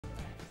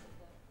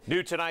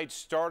New tonight,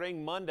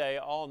 starting Monday,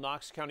 all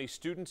Knox County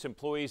students,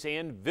 employees,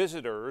 and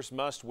visitors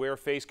must wear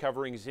face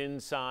coverings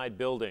inside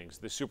buildings.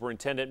 The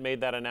superintendent made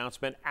that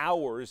announcement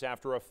hours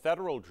after a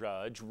federal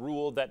judge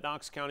ruled that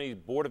Knox County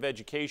Board of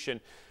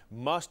Education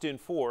must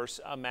enforce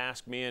a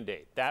mask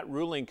mandate. That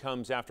ruling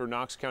comes after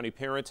Knox County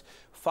parents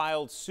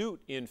filed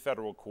suit in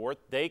federal court.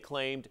 They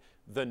claimed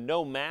the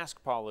no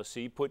mask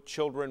policy put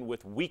children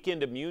with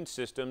weakened immune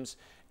systems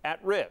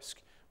at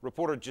risk.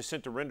 Reporter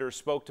Jacinta Render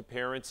spoke to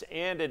parents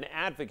and an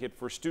advocate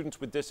for students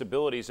with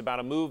disabilities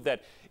about a move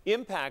that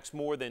impacts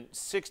more than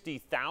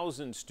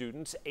 60,000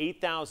 students,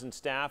 8,000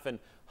 staff, and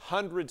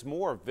hundreds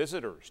more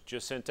visitors.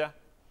 Jacinta?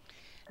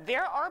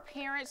 There are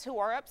parents who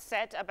are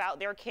upset about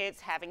their kids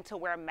having to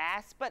wear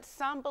masks, but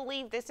some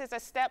believe this is a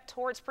step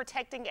towards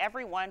protecting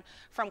everyone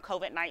from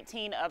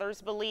COVID-19.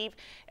 Others believe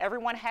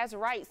everyone has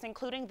rights,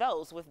 including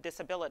those with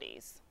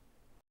disabilities.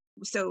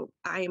 So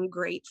I am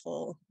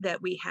grateful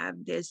that we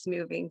have this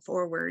moving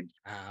forward.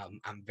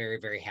 I'm very,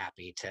 very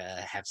happy to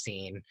have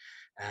seen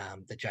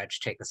the judge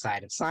take the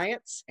side of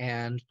science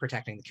and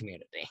protecting the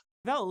community.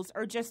 Those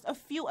are just a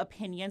few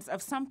opinions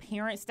of some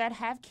parents that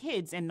have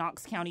kids in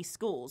Knox County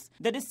schools.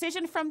 The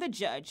decision from the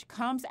judge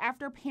comes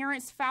after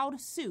parents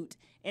filed suit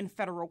in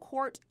federal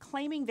court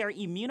claiming their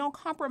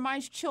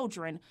immunocompromised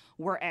children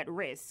were at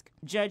risk.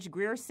 Judge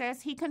Greer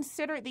says he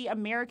considered the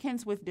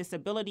Americans with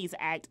Disabilities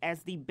Act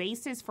as the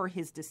basis for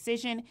his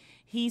decision.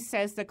 He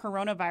says the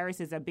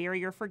coronavirus is a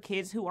barrier for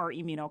kids who are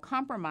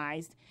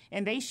immunocompromised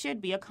and they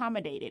should be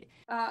accommodated.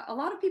 A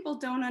lot of people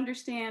don't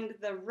understand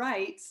the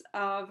rights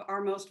of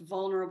our most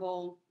vulnerable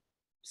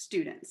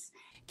students.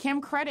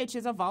 Kim Credich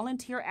is a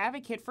volunteer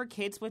advocate for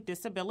kids with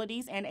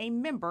disabilities and a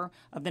member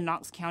of the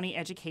Knox County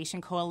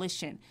Education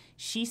Coalition.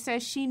 She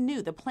says she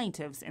knew the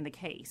plaintiffs in the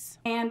case.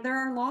 And there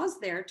are laws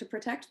there to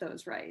protect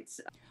those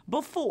rights.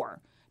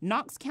 Before,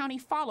 Knox County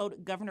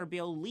followed Governor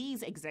Bill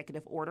Lee's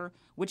executive order,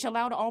 which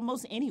allowed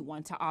almost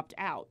anyone to opt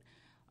out.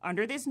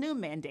 Under this new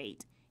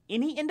mandate,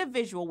 any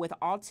individual with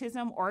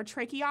autism or a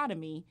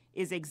tracheotomy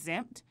is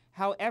exempt.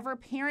 However,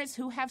 parents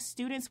who have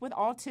students with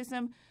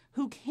autism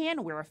who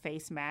can wear a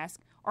face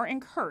mask are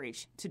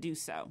encouraged to do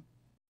so.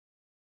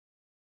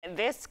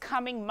 This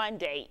coming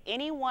Monday,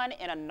 anyone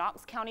in a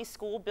Knox County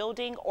school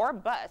building or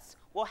bus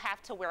will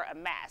have to wear a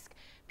mask.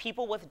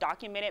 People with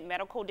documented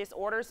medical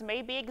disorders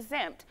may be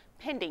exempt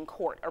pending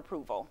court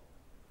approval.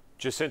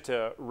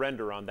 Jacinta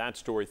Render on that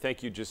story.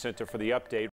 Thank you, Jacinta, for the update.